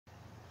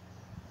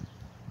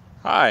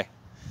Hi,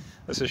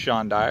 this is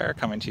Sean Dyer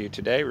coming to you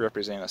today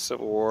representing a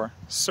Civil War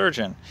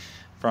surgeon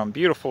from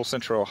beautiful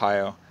central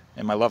Ohio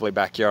in my lovely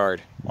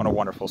backyard on a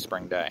wonderful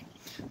spring day.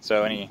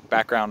 So any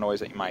background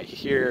noise that you might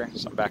hear,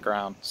 some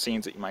background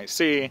scenes that you might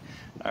see,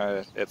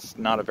 it's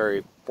not a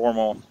very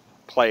formal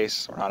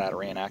place. We're not at a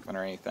reenactment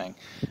or anything,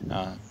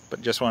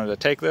 but just wanted to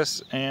take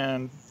this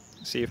and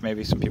see if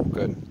maybe some people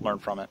could learn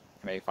from it,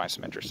 maybe find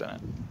some interest in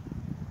it.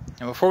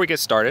 And before we get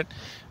started,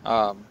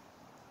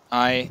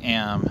 I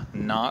am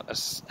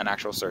not an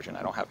actual surgeon.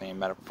 I don't have any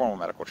formal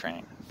medical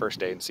training.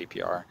 First aid and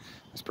CPR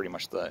is pretty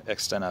much the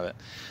extent of it.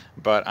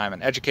 But I'm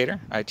an educator.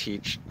 I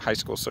teach high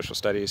school social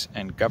studies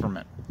and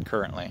government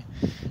currently.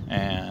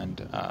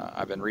 And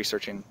I've been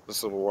researching the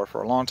Civil War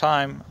for a long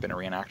time. I've been a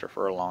reenactor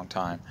for a long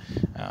time.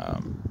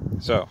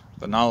 So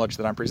the knowledge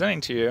that I'm presenting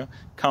to you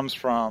comes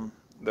from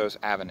those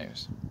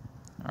avenues.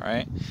 All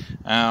right.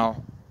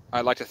 Now,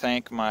 I'd like to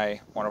thank my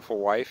wonderful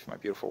wife, my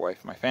beautiful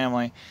wife, my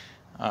family,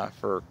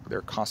 for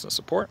their constant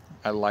support.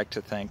 I'd like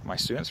to thank my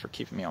students for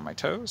keeping me on my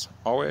toes,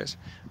 always.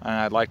 And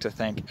I'd like to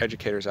thank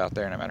educators out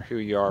there, no matter who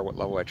you are, what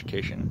level of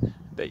education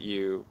that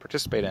you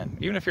participate in.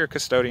 Even if you're a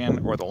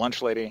custodian or the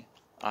lunch lady,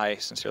 I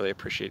sincerely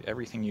appreciate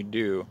everything you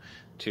do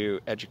to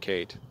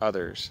educate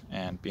others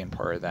and being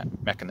part of that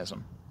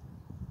mechanism.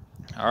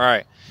 All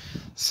right,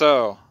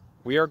 so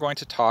we are going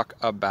to talk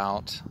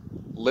about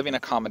living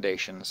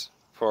accommodations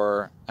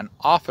for an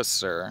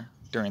officer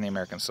during the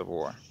American Civil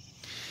War.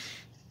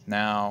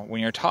 Now,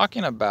 when you're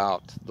talking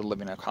about the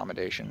living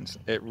accommodations,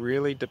 it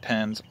really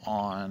depends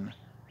on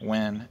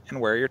when and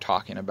where you're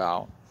talking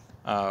about,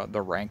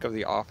 the rank of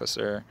the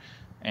officer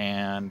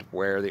and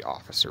where the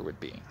officer would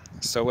be.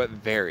 So it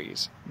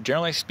varies.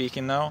 Generally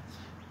speaking, though,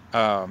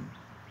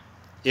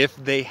 if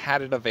they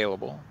had it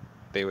available,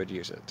 they would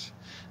use it.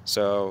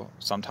 So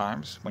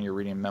sometimes when you're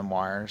reading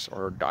memoirs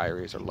or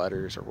diaries or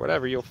letters or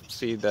whatever, you'll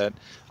see that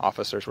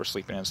officers were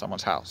sleeping in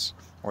someone's house,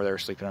 or they were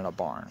sleeping in a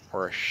barn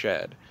or a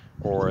shed,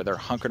 or they're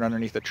hunkered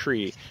underneath a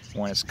tree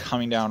when it's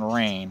coming down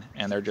rain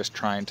and they're just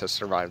trying to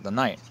survive the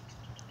night.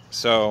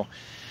 So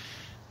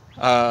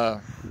the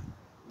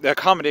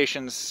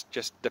accommodations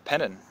just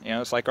depended.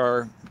 It's like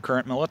our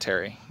current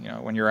military.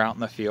 When you're out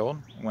in the field,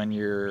 when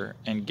you're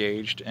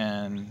engaged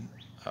in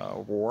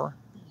war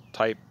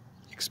type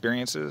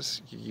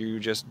experiences, you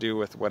just do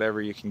with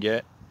whatever you can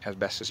get as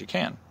best as you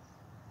can.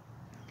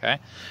 Okay.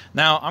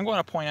 Now I'm going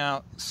to point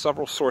out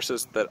several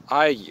sources that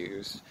I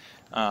use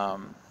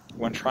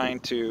when trying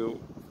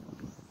to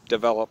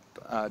develop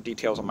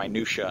details on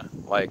minutia,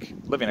 like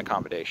living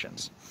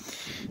accommodations.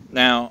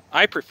 Now,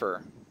 I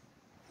prefer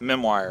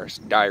memoirs,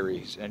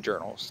 diaries, and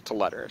journals to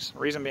letters. The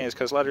reason being is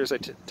because letters they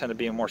tend to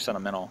be more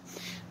sentimental.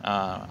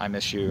 I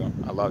miss you,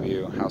 I love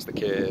you, how's the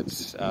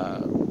kids,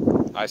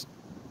 I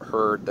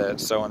heard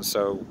that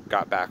so-and-so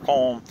got back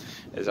home,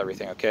 is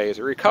everything okay, is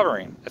it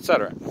recovering,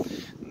 etc.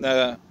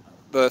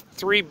 The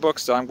three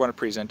books that I'm going to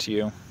present to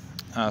you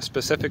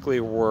specifically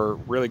were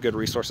really good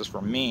resources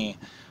for me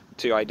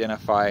to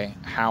identify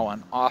how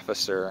an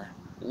officer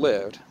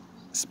lived,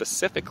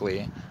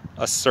 specifically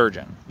a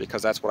surgeon,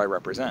 because that's what I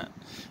represent.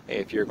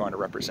 If you're going to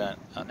represent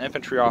an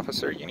infantry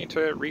officer, you need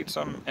to read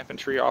some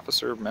infantry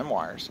officer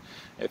memoirs.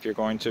 If you're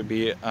going to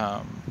be,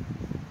 a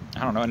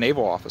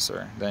naval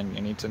officer, then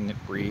you need to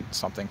read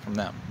something from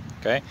them.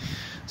 Okay,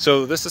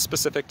 so this is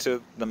specific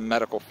to the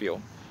medical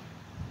field,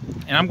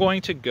 and I'm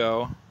going to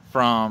go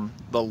from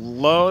the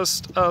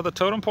lowest of the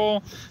totem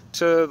pole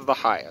to the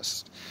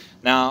highest.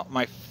 Now,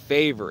 my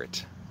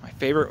favorite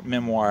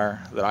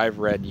memoir that I've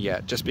read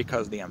yet, just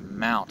because the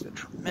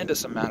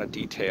tremendous amount of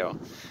detail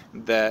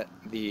that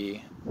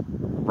the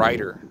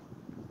writer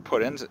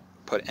put in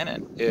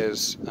it,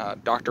 is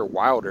Dr.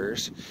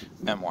 Wilder's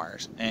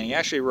memoirs. And he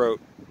actually wrote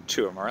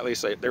two of them, or at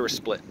least they were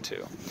split in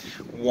two.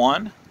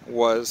 One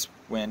was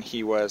when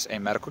he was a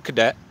medical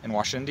cadet in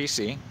Washington,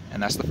 D.C.,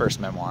 and that's the first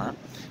memoir.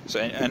 So,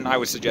 and I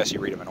would suggest you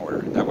read them in order.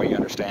 That way you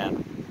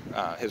understand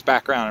his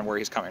background and where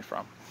he's coming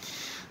from.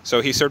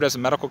 So he served as a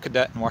medical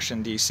cadet in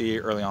Washington, D.C.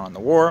 early on in the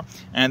war,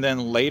 and then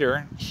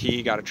later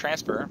he got a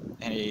transfer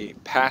and he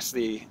passed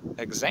the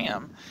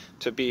exam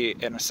to be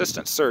an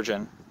assistant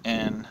surgeon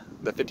in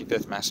the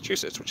 55th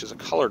Massachusetts, which is a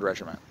colored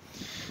regiment.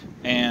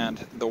 And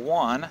the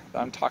one that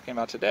I'm talking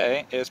about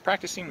today is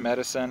Practicing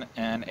Medicine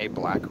in a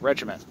Black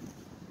Regiment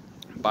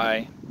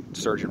by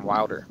Surgeon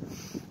Wilder.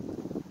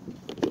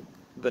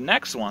 The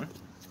next one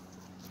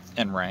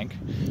in rank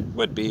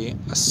would be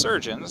A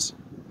Surgeon's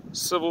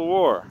Civil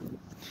War.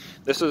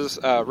 This is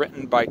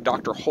written by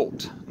Dr.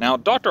 Holt. Now,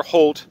 Dr.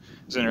 Holt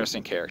is an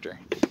interesting character.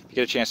 If you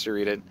get a chance to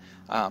read it,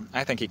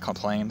 I think he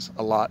complains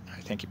a lot.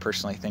 I think he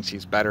personally thinks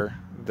he's better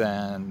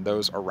than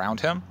those around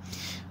him.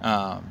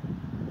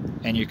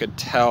 And you could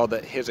tell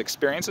that his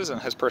experiences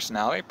and his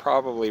personality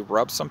probably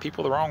rub some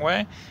people the wrong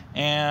way,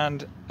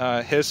 and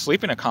his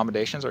sleeping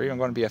accommodations are even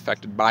going to be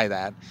affected by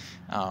that.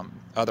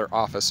 Other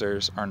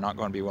officers are not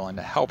going to be willing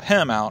to help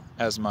him out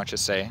as much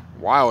as, say,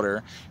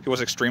 Wilder, who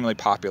was extremely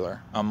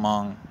popular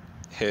among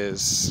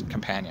his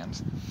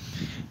companions.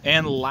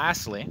 And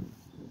lastly,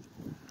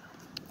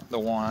 the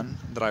one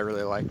that I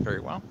really like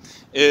very well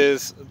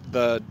is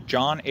the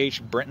John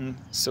H. Brinton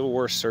Civil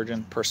War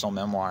Surgeon Personal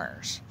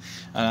Memoirs.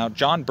 Now,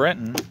 John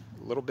Brinton,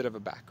 a little bit of a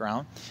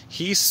background,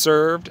 he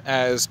served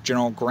as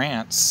General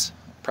Grant's,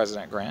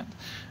 President Grant,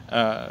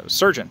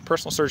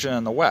 personal surgeon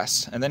in the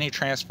West, and then he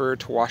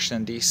transferred to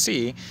Washington,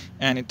 D.C.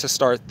 and to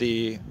start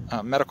the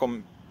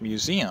medical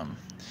museum.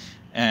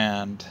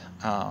 And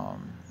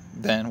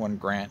then when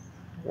Grant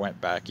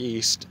went back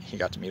east, he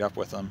got to meet up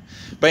with him.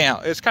 But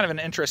yeah, it's kind of an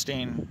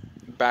interesting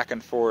back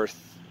and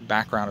forth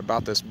background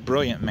about this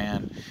brilliant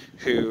man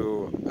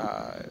who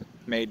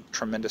made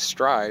tremendous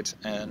strides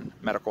in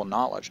medical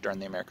knowledge during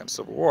the American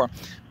Civil War.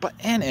 But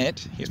in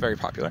it, he's very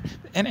popular,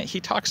 in it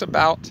he talks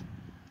about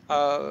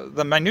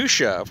the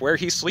minutia of where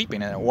he's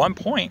sleeping. And at one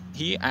point,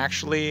 he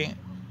actually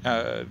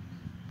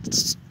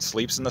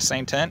sleeps in the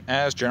same tent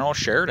as General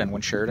Sheridan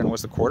when Sheridan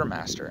was the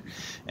quartermaster.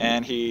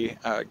 And he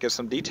gives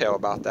some detail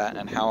about that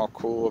and how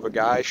cool of a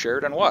guy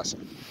Sheridan was.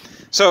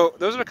 So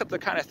those are the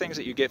kind of things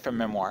that you get from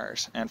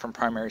memoirs and from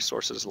primary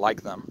sources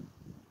like them.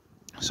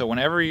 So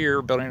whenever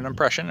you're building an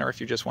impression, or if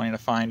you're just wanting to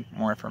find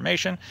more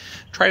information,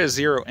 try to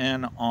zero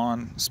in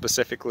on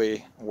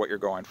specifically what you're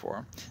going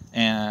for.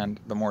 And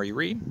the more you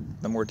read,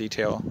 the more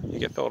detail you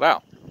get filled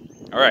out.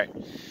 All right.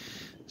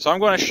 So I'm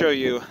going to show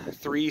you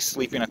 3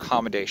 sleeping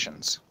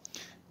accommodations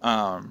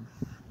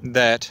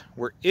that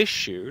were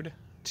issued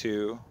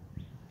to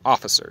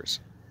officers.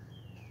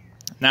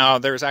 Now,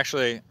 there's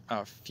actually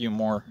a few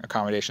more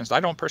accommodations that I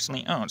don't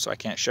personally own, so I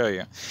can't show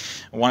you.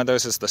 One of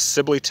those is the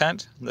Sibley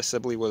tent. The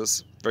Sibley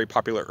was very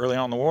popular early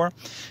on in the war,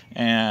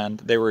 and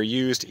they were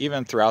used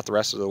even throughout the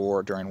rest of the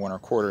war during winter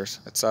quarters,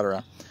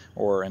 etc.,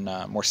 or in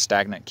more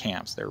stagnant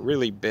camps. They're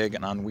really big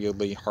and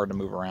unwieldy, hard to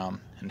move around,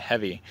 and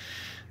heavy.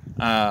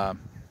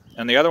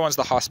 And the other one's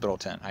the hospital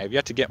tent. I have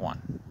yet to get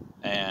one,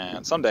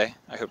 and someday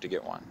I hope to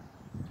get one.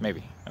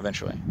 Maybe,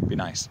 eventually. It'd be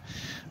nice.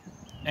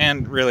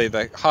 And really,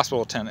 the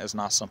hospital tent is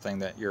not something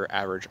that your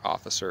average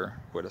officer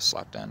would have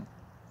slept in.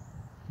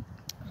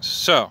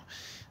 So,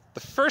 the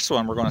first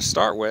one we're going to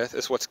start with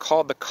is what's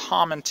called the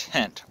common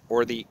tent,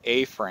 or the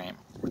A-frame,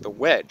 or the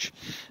wedge.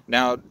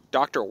 Now,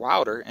 Dr.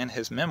 Wilder, in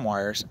his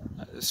memoirs,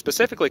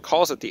 specifically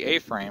calls it the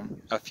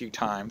A-frame a few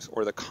times,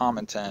 or the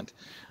common tent,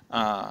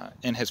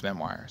 in his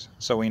memoirs.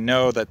 So we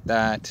know that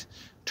that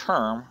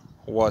term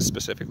was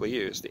specifically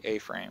used, the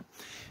A-frame.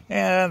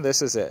 And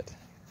this is it.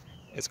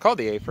 It's called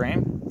the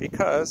A-frame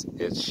because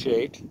it's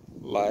shaped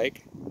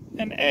like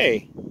an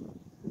A,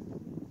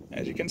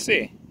 as you can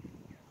see.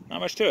 Not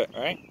much to it,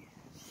 right?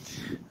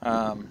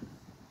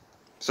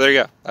 So there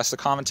you go. That's the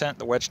common tent,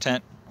 the wedge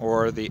tent,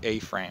 or the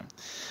A-frame.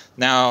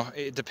 Now,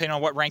 depending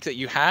on what rank that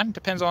you had,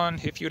 depends on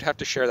if you'd have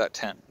to share that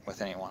tent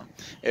with anyone.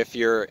 If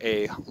you're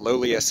a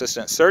lowly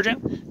assistant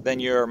surgeon,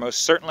 then you're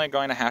most certainly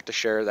going to have to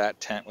share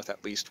that tent with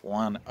at least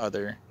one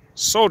other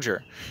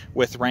soldier.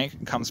 With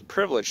rank comes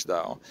privilege,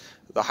 though.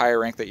 The higher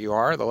rank that you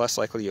are, the less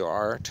likely you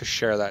are to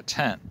share that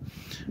tent.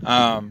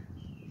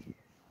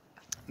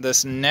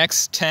 This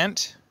next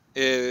tent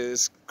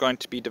is going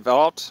to be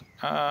developed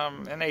in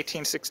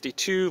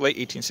 1862, late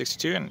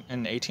 1862 and in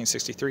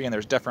 1863, and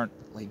there's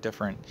definitely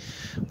different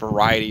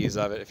varieties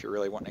of it if you're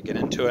really wanting to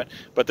get into it.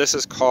 But this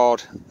is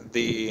called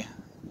the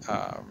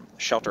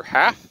shelter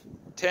half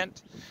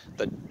tent,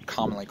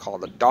 commonly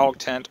called the dog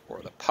tent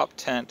or the pup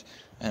tent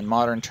in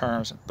modern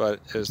terms, but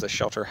is the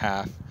shelter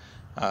half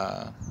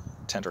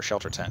tent or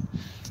shelter tent,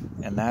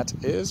 and that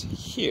is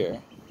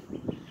here.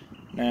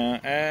 Now,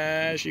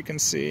 as you can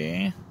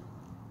see,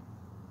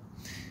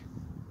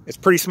 it's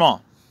pretty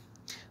small.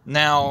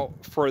 Now,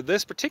 for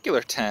this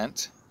particular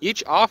tent,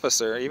 each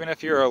officer, even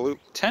if you're a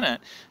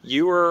lieutenant,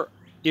 you were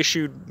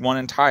issued one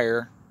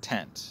entire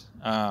tent,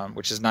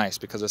 which is nice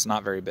because it's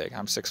not very big.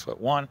 I'm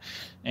 6'1",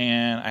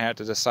 and I had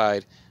to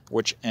decide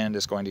which end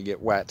is going to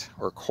get wet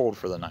or cold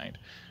for the night.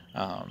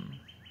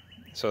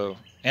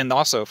 And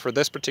also, for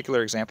this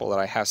particular example that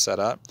I have set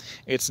up,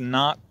 it's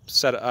not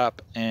set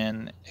up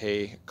in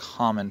a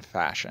common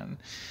fashion.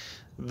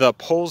 The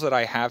poles that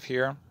I have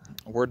here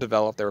were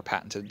developed, they were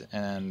patented,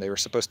 and they were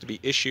supposed to be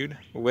issued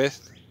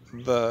with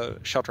the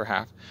shelter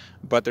half,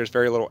 but there's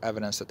very little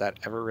evidence that that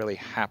ever really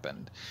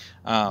happened.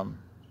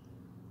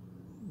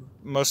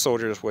 Most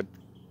soldiers would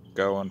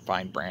go and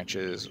find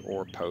branches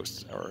or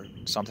posts or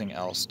something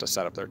else to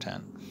set up their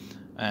tent.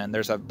 And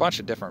there's a bunch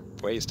of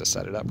different ways to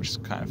set it up, which is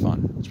kind of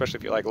fun. Especially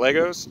if you like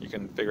Legos, you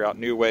can figure out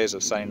new ways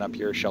of setting up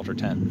your shelter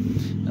tent.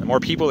 And the more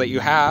people that you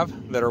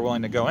have that are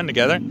willing to go in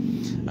together,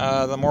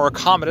 the more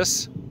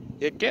accommodative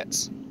it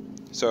gets.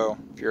 So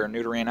if you're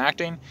new to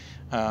reenacting,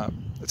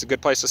 it's a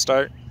good place to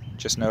start.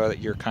 Just know that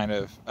you're kind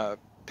of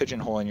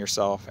pigeonholing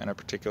yourself in a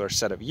particular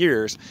set of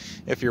years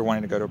if you're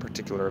wanting to go to a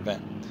particular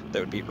event that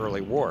would be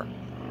early war.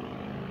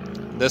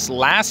 This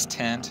last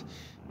tent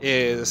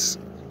is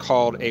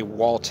called a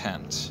wall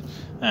tent.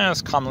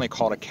 It's commonly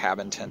called a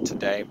cabin tent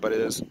today, but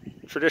it is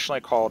traditionally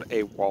called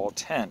a wall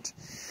tent.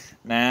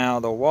 Now,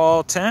 the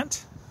wall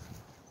tent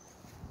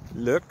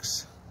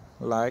looks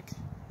like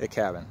a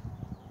cabin,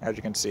 as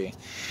you can see.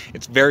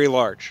 It's very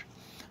large.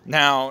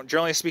 Now,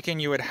 generally speaking,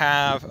 you would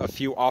have a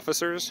few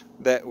officers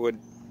that would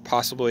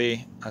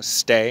possibly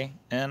stay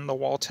in the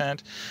wall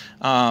tent.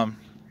 The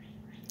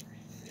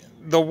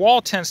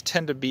wall tents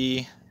tend to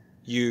be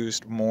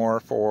used more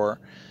for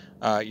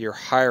your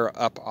higher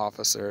up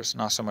officers,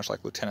 not so much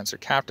like lieutenants or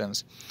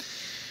captains.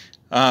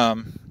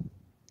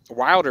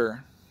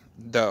 Wilder,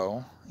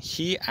 though,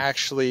 he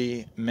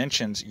actually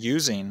mentions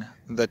using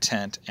the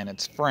tent and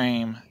its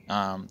frame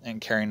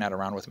and carrying that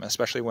around with him,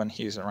 especially when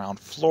he's around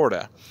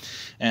Florida.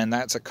 And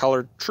that's a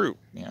colored troop.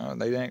 You know,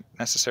 they didn't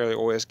necessarily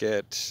always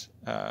get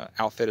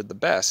outfitted the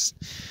best.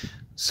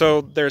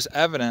 So there's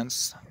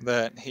evidence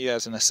that he,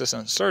 as an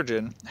assistant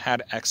surgeon,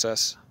 had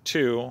access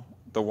to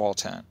the wall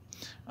tent.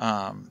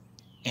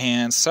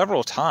 And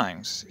several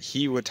times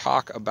he would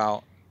talk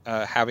about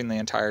having the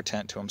entire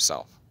tent to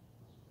himself.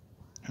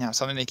 Now,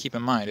 something to keep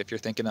in mind, if you're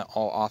thinking that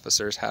all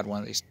officers had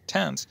one of these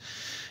tents,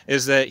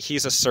 is that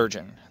he's a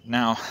surgeon.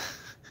 Now,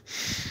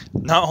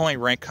 not only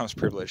rank comes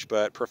privilege,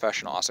 but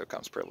profession also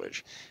comes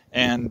privilege.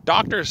 And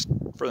doctors,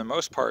 for the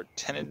most part,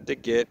 tended to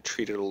get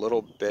treated a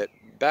little bit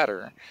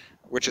better,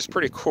 which is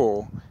pretty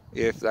cool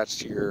if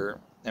that's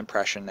your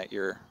impression that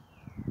you're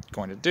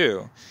going to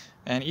do.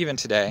 And even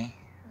today,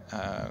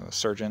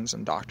 surgeons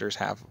and doctors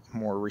have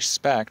more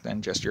respect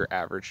than just your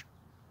average,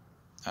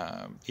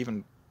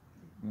 even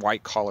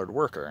white-collared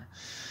worker.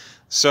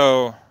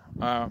 So,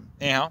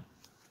 anyhow,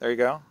 there you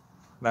go.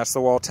 That's the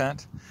wall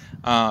tent.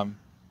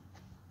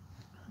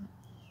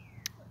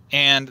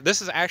 And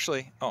this is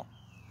actually,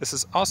 this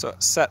is also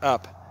set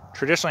up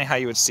traditionally how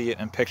you would see it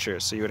in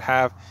pictures. So you would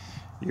have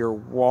your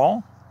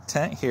wall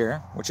tent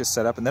here, which is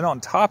set up, and then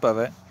on top of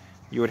it,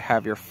 you would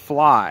have your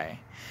fly.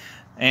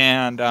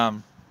 And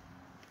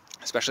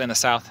especially in the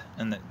South,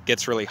 and it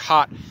gets really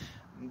hot,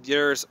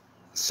 there's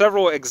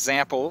several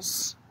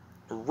examples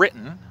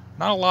written.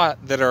 Not a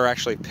lot that are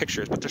actually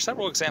pictures, but there's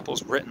several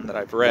examples written that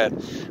I've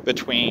read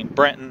between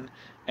Brinton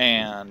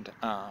and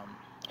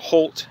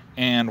Holt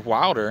and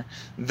Wilder,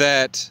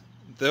 that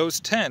those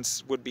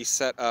tents would be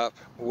set up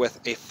with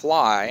a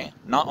fly,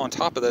 not on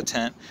top of the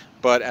tent,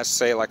 but as,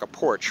 say, like a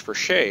porch for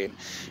shade.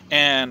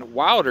 And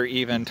Wilder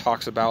even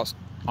talks about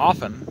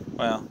often,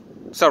 well,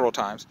 several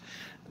times,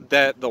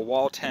 that the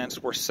wall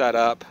tents were set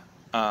up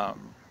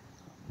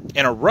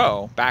in a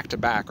row, back to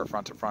back or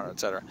front to front,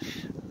 etc.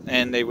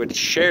 And they would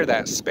share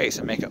that space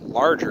and make it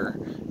larger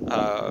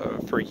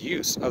for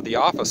use of the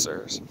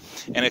officers.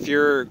 And if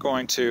you're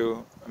going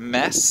to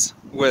mess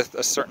with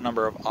a certain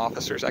number of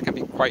officers, that can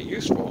be quite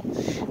useful.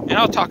 And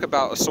I'll talk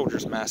about a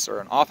soldier's mess or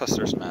an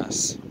officer's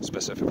mess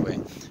specifically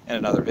in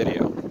another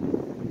video.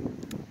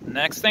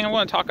 Next thing I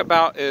want to talk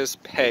about is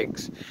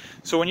pegs.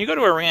 So when you go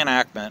to a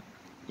reenactment,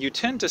 you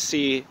tend to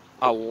see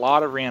a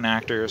lot of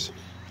reenactors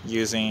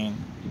using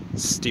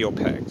steel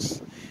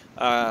pegs.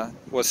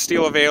 Was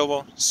steel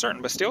available?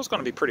 Certain, but steel is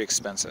going to be pretty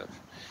expensive.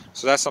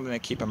 So that's something to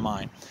keep in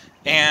mind.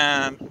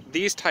 And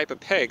these type of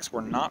pegs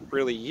were not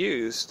really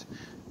used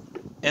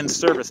in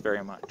service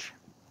very much.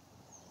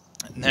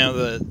 Now,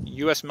 the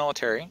U.S.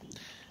 military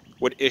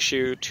would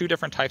issue two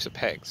different types of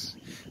pegs.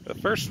 The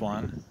first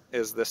one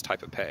is this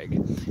type of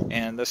peg,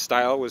 and this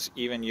style was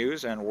even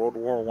used in World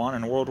War I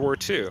and World War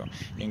II. You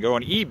can go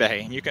on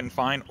eBay and you can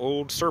find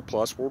old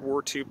surplus World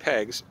War II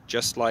pegs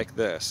just like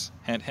this.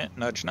 Hint, hint,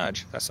 nudge,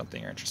 nudge. That's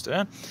something you're interested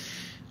in.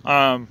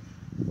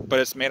 But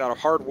it's made out of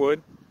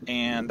hardwood,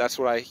 and that's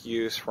what I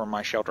use for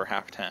my shelter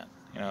half tent.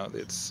 You know,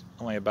 it's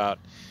only about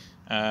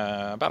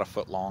a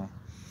foot long.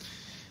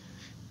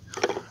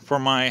 For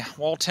my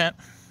wall tent,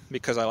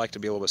 because I like to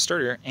be a little bit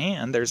sturdier,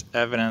 and there's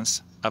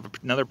evidence of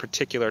another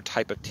particular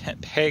type of tent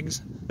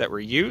pegs that were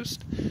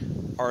used,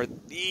 are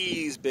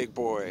these big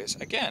boys.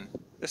 Again,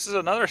 this is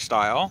another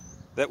style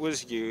that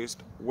was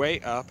used way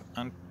up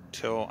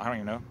until, I don't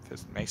even know if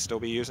it may still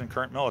be used in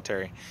current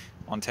military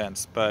on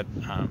tents, but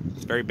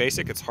it's very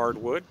basic. It's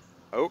hardwood,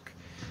 oak,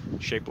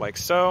 shaped like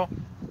so.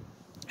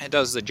 It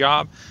does the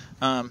job.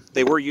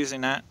 They were using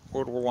that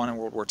World War I and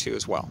World War II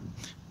as well.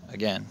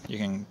 Again, you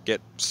can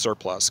get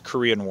surplus.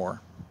 Korean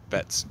War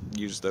vets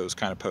use those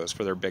kind of posts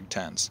for their big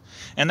tents.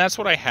 And that's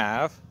what I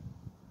have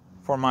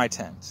for my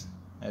tent,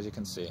 as you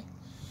can see.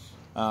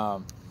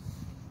 And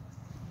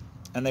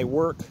they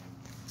work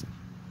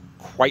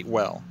quite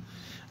well.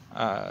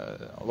 A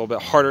little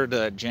bit harder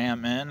to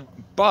jam in,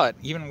 but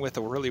even with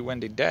a really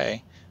windy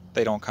day,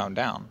 they don't come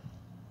down.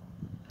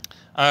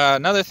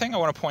 Another thing I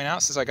want to point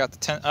out, since I got the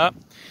tent up,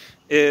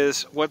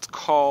 is what's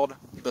called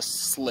the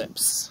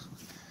slips.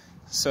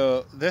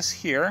 So this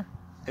here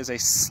is a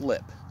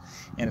slip,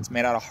 and it's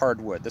made out of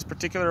hardwood. This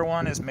particular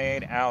one is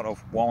made out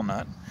of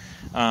walnut,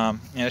 and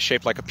it's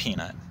shaped like a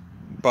peanut.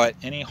 But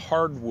any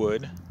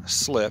hardwood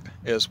slip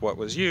is what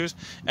was used,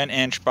 1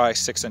 inch by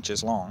 6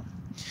 inches long.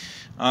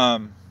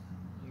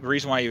 The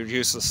reason why you would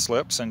use the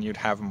slips and you'd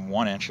have them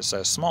 1 inch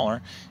instead of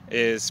smaller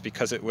is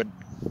because it would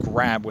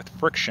grab with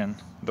friction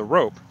the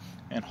rope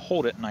and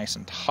hold it nice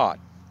and taut.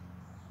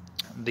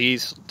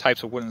 These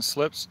types of wooden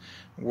slips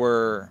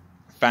were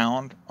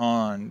found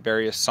on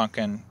various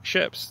sunken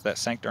ships that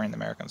sank during the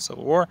American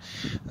Civil War.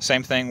 The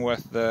same thing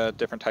with the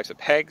different types of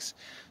pegs.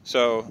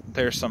 So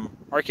there's some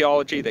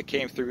archaeology that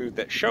came through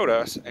that showed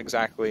us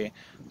exactly,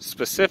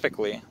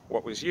 specifically,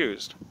 what was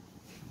used.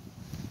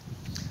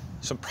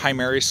 Some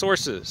primary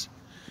sources.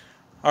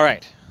 All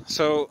right,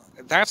 so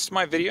that's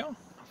my video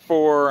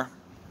for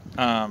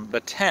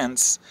the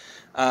tents.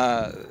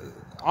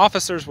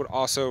 Officers would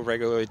also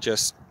regularly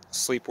just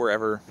sleep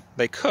wherever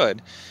they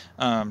could.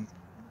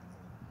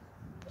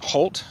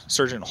 Holt,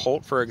 Sergeant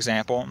Holt, for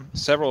example,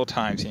 several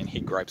times, and he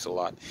gripes a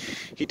lot,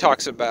 he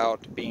talks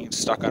about being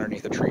stuck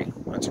underneath a tree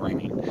when it's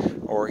raining,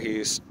 or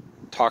he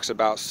talks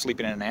about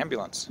sleeping in an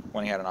ambulance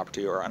when he had an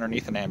opportunity, or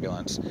underneath an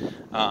ambulance.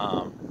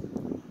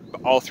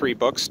 All three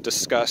books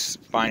discuss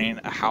finding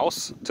a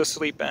house to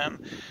sleep in,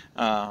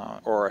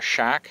 or a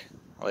shack,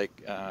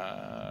 like,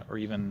 or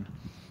even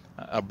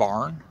a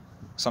barn.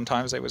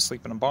 Sometimes they would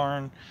sleep in a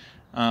barn.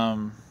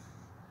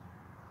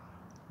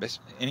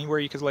 Anywhere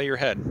you could lay your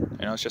head.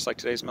 You know, it's just like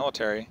today's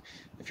military.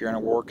 If you're in a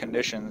war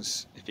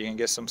conditions, if you can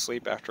get some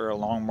sleep after a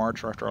long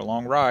march or after a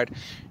long ride,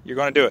 you're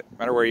going to do it, no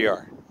matter where you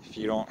are. If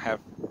you don't have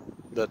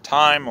the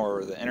time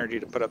or the energy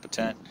to put up a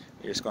tent,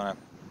 you're just going to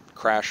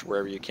crash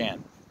wherever you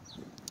can.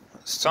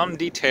 Some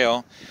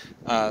detail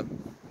that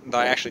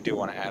I actually do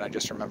want to add, I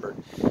just remembered.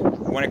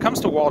 When it comes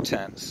to wall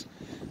tents,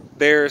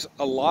 there's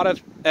a lot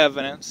of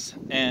evidence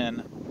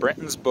in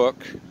Brinton's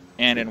book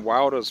and in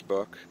Wilder's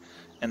book,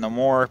 in the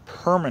more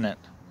permanent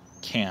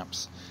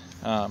camps,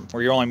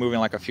 where you're only moving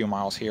like a few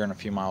miles here and a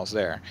few miles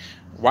there.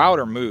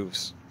 Wilder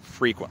moves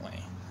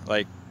frequently,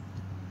 like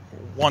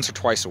once or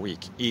twice a week,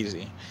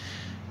 easy.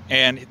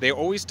 And they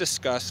always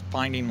discuss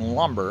finding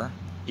lumber,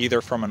 either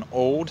from an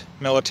old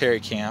military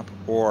camp,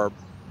 or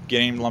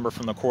getting lumber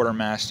from the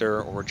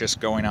quartermaster, or just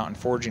going out and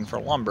foraging for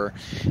lumber,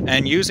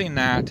 and using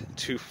that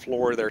to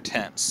floor their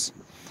tents.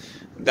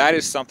 That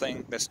is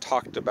something that's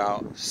talked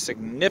about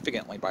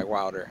significantly by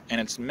Wilder, and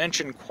it's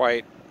mentioned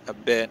quite a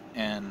bit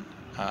in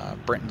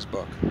Brinton's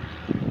book.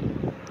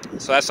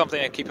 So that's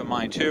something to keep in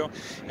mind too.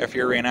 If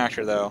you're a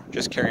reenactor, though,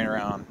 just carrying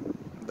around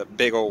the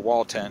big old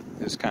wall tent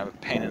is kind of a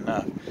pain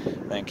enough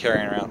than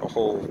carrying around a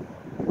whole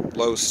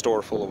low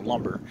store full of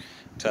lumber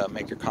to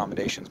make your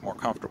accommodations more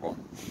comfortable.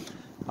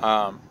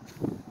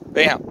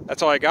 But yeah,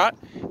 that's all I got.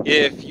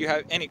 If you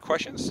have any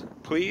questions,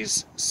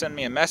 please send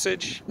me a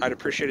message. I'd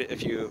appreciate it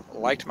if you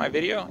liked my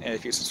video, and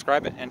if you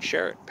subscribe it and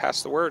share it,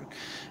 pass the word.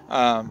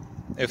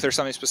 If there's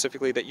something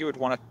specifically that you would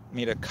want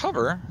me to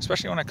cover,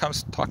 especially when it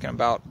comes to talking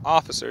about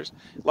officers,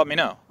 let me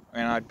know,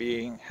 and I'd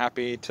be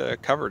happy to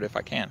cover it if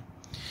I can.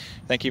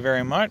 Thank you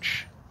very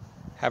much.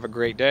 Have a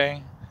great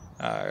day.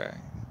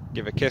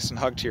 Give a kiss and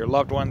hug to your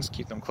loved ones.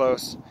 Keep them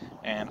close,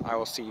 and I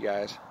will see you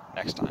guys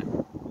next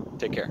time.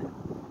 Take care.